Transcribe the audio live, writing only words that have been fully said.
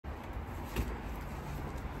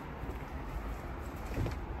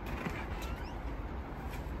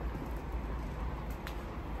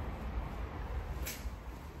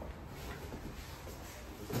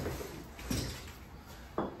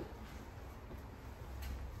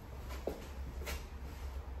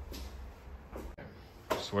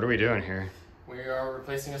So what are we doing here? We are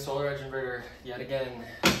replacing a SolarEdge inverter yet again.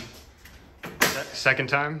 Second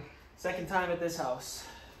time? Second time at this house.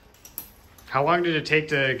 How long did it take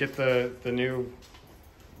to get the new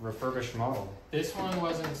refurbished model? This one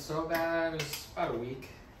wasn't so bad. It was about a week.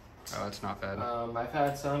 Oh, that's not bad. I've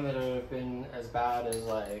had some that have been as bad as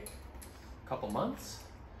like a couple months,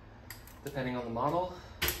 depending on the model.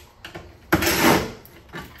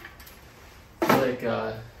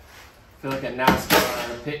 I feel like a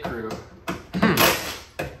NASCAR pit crew.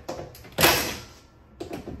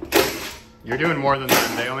 You're doing more than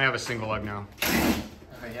that. They only have a single lug now.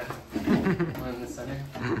 Oh yeah, one in the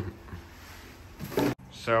center.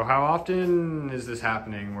 So how often is this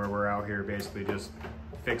happening where we're out here basically just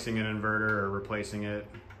fixing an inverter or replacing it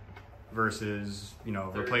versus, you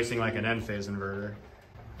know, replacing like an Enphase inverter?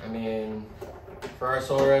 I mean, for our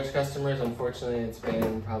SolarEdge customers, unfortunately, it's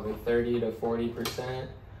been probably 30 to 40%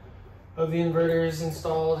 of the inverters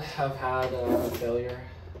installed have had a failure.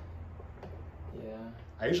 Yeah.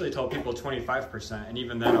 I usually tell people 25%, and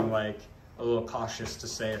even then I'm like a little cautious to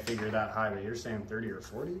say a figure that high, but you're saying 30 or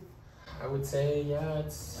 40? I would say, yeah,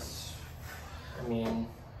 it's, I mean,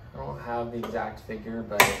 I don't have the exact figure,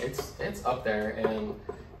 but it's up there. And,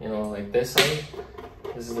 you know, like this site,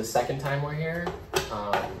 this is the second time we're here.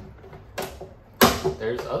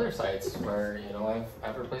 There's other sites where, you know,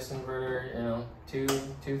 I've replaced an inverter, you know, two,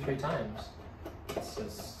 3 times. It's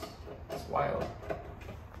just, it's wild.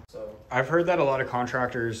 So I've heard that a lot of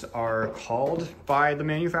contractors are called by the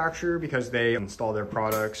manufacturer because they install their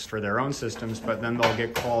products for their own systems, but then they'll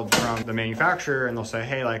get called from the manufacturer and they'll say,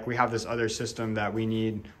 hey, like we have this other system that we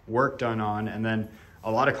need work done on. And then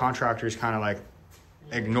a lot of contractors kind of like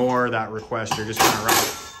ignore that request or just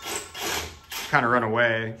kind of run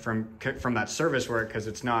away from that service work because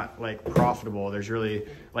it's not like profitable. There's really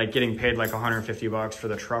like getting paid like $150 for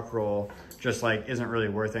the truck roll just like isn't really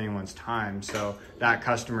worth anyone's time. So that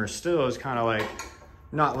customer still is kind of like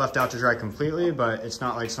not left out to dry completely, but it's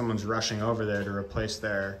not like someone's rushing over there to replace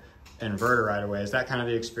their inverter right away. Is that kind of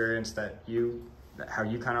the experience that how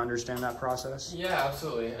you kind of understand that process? yeah,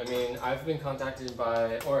 absolutely. I mean, I've been contacted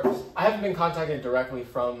I haven't been contacted directly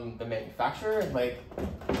from the manufacturer, like,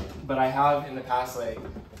 but I have in the past, like,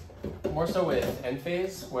 more so with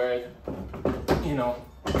Enphase, where, you know,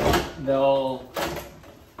 they'll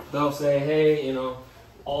say, hey, you know,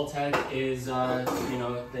 Alltech is, you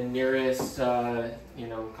know, the nearest, you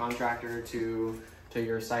know, contractor to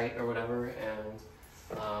your site or whatever, and,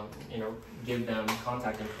 you know, give them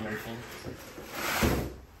contact information.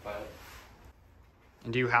 But.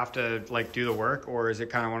 And do you have to like do the work, or is it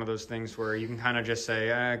kind of one of those things where you can kind of just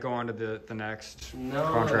say, go on to the next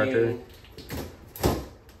contractor? I mean,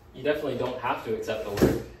 you definitely don't have to accept the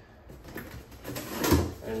work.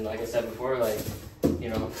 And like I said before, like, you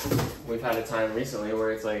know, we've had a time recently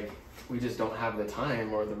where it's like, we just don't have the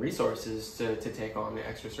time or the resources to take on the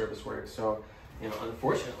extra service work. So, you know,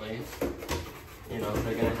 unfortunately, you know,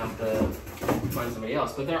 they're gonna have to find somebody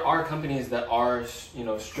else. But there are companies that are, you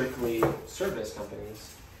know, strictly service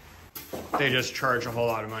companies. They just charge a whole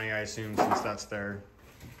lot of money, I assume, since that's their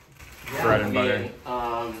bread and butter.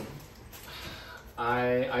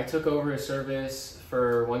 I took over a service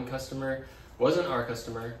for one customer. Wasn't our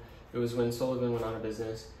customer. It was when Sullivan went out of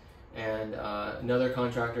business, and another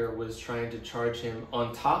contractor was trying to charge him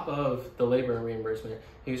on top of the labor reimbursement.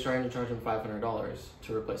 He was trying to charge him $500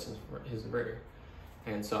 to replace his inverter.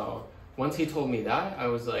 And so once he told me that, I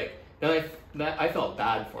was like, I felt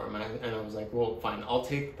bad for him, and I was like, well, fine, I'll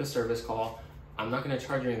take the service call. I'm not going to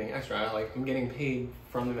charge you anything extra. Like, I'm getting paid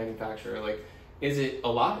from the manufacturer. Like, is it a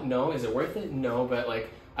lot? No. Is it worth it? No. But like,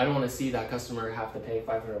 I don't want to see that customer have to pay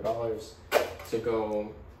 $500 to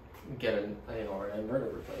go get an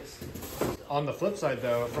inverter replaced. On the flip side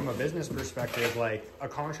though, from a business perspective, like a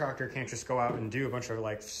contractor can't just go out and do a bunch of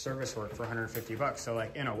like service work for $150. So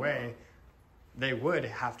like in a way, they would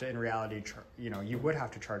have to, in reality, you know, you would have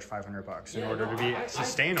to charge $500 in order to be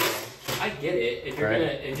sustainable. I get it. If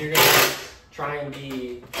you're gonna try and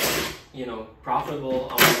be, you know, profitable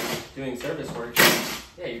on doing service work,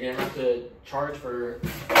 yeah, you're gonna have to charge for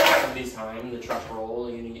somebody's time, the truck roll,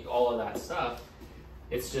 you need all of that stuff.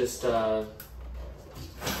 It's just, I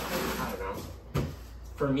don't know.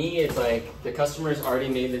 For me, it's like the customer's already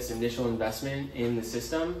made this initial investment in the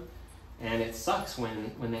system, and it sucks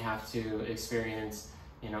when they have to experience,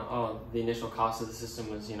 you know, oh, the initial cost of the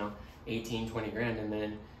system was, you know, 18, 20 grand, and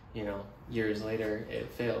then, you know, years later it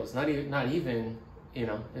fails. Not even, you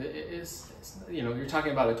know, it's you know, you're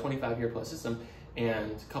talking about a 25-year plus system,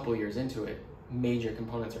 and a couple years into it, major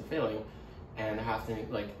components are failing, and I have to,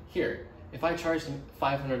 like, here, if I charged them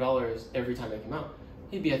 $500 every time they come out,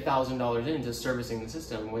 he'd be $1,000 into servicing the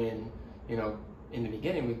system when, you know, in the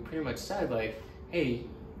beginning we pretty much said like, hey,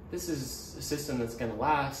 this is a system that's going to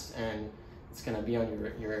last and it's going to be on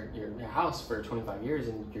your house for 25 years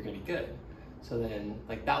and you're going to be good. So then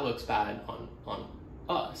like that looks bad on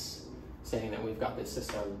us saying that we've got this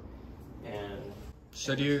system. And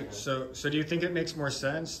so do you think it makes more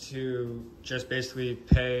sense to just basically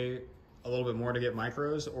pay a little bit more to get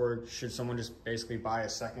micros, or should someone just basically buy a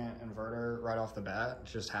second inverter right off the bat,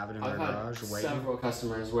 just have it in their garage waiting? Several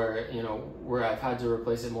customers where, you know, where I've had to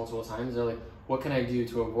replace it multiple times, they're like, what can I do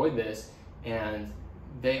to avoid this? And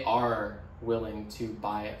they are willing to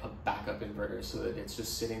buy a backup inverter so that it's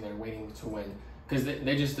just sitting there waiting to win, because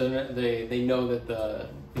they just don't, they know that the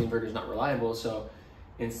inverter is not reliable. So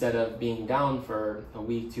instead of being down for a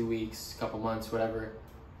week, 2 weeks, a couple months, whatever,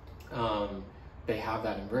 they have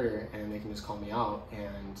that inverter and they can just call me out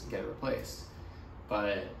and get it replaced.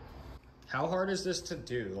 But how hard is this to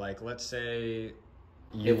do? Like, let's say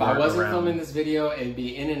if I wasn't filming this video, it'd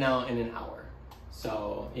be in and out in an hour.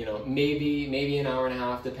 So, you know, maybe an hour and a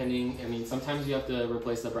half, depending. I mean, sometimes you have to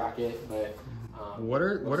replace the bracket, but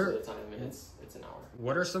most of the time it's an hour.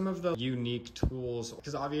 What are some of the unique tools?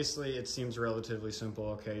 Because obviously it seems relatively simple.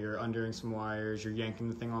 Okay, you're undoing some wires, you're yanking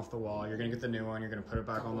the thing off the wall, you're gonna get the new one, you're gonna put it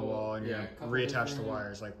back on the wall, and you're gonna reattach the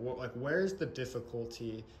wires. Like, where's the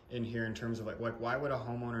difficulty in here in terms of like why would a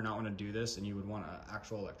homeowner not want to do this, and you would want an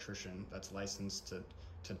actual electrician that's licensed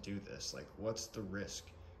to do this? Like, what's the risk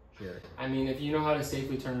here? I mean, if you know how to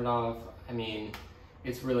safely turn it off, I mean,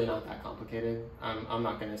 it's really not that complicated. I'm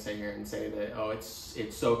not going to sit here and say that, oh, it's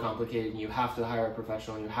so complicated and you have to hire a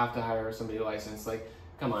professional, you have to hire somebody licensed. Like,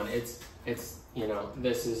 come on, it's you know,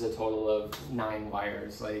 this is a total of 9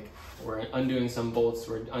 wires. Like, we're undoing some bolts,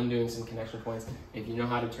 we're undoing some connection points. If you know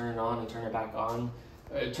how to turn it on and turn it back on,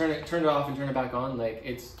 turn it off and turn it back on, like,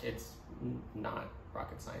 it's not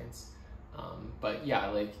rocket science. But yeah,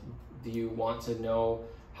 like, do you want to know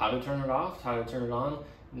how to turn it off, how to turn it on?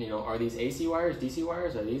 You know, are these AC wires, DC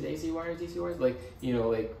wires? Are these AC wires, DC wires? Like, you know,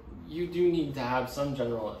 like, you do need to have some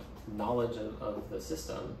general knowledge of the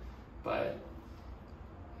system, but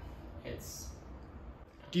it's...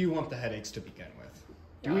 Do you want the headaches to begin with?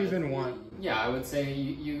 Do you even want... Yeah, I would say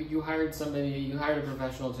you hired somebody, you hired a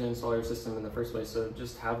professional to install your system in the first place, so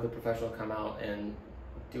just have the professional come out and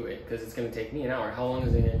do it, because it's going to take me an hour. How long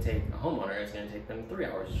is it going to take a homeowner? It's going to take them 3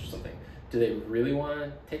 hours or something. Do they really want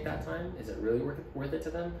to take that time? Is it really worth it to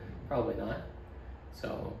them? Probably not.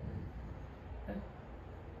 So, yeah.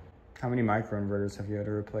 How many micro-inverters have you had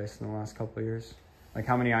to replace in the last couple of years? Like,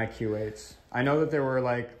 how many IQ8s? I know that there were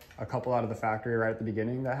like a couple out of the factory right at the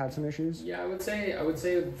beginning that had some issues. Yeah, I would say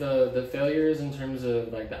the failures in terms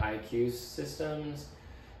of like the IQ systems,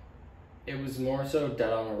 it was more so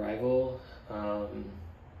dead on arrival.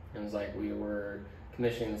 It was like we were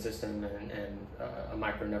commissioning the system and a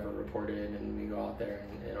micro never reported, and we go out there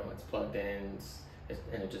and, you know, it's plugged in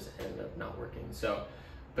and it just ended up not working. So,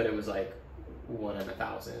 but it was like 1 in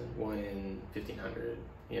 1,000, 1 in 1,500,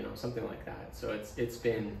 you know, something like that. So it's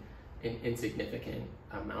been an insignificant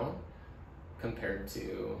amount compared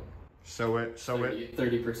to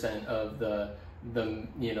 30% of the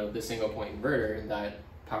you know, the single point inverter that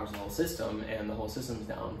powers the whole system, and the whole system's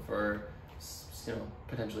down for, you know,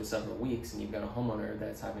 potentially several weeks, and you've got a homeowner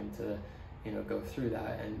that's having to, you know, go through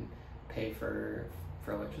that and pay for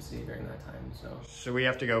electricity during that time. So we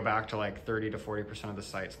have to go back to like 30 to 40% of the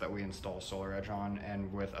sites that we install SolarEdge on,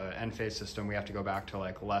 and with an Enphase system we have to go back to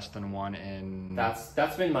like less than 1 in...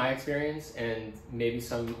 That's been my experience, and maybe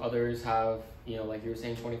some others have, you know, like you were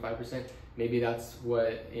saying, 25%. Maybe that's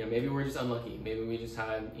what, you know, maybe we're just unlucky. Maybe we just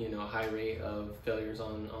had, you know, a high rate of failures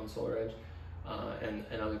on SolarEdge.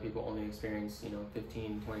 And other people only experience, you know,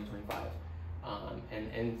 15, 20, 25.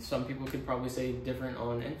 And some people could probably say different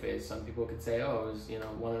on Enphase. Some people could say, oh, it was, you know,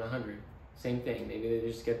 1 in 100. Same thing. Maybe they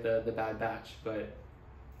just get the bad batch. But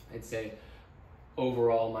I'd say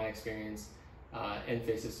overall, my experience,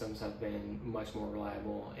 Enphase systems have been much more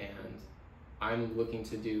reliable, and I'm looking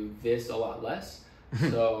to do this a lot less.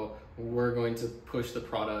 So we're going to push the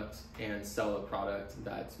product and sell a product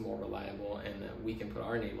that's more reliable and that we can put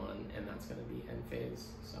our name on, and that's going to be Enphase.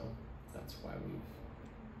 So that's why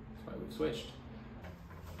we've switched.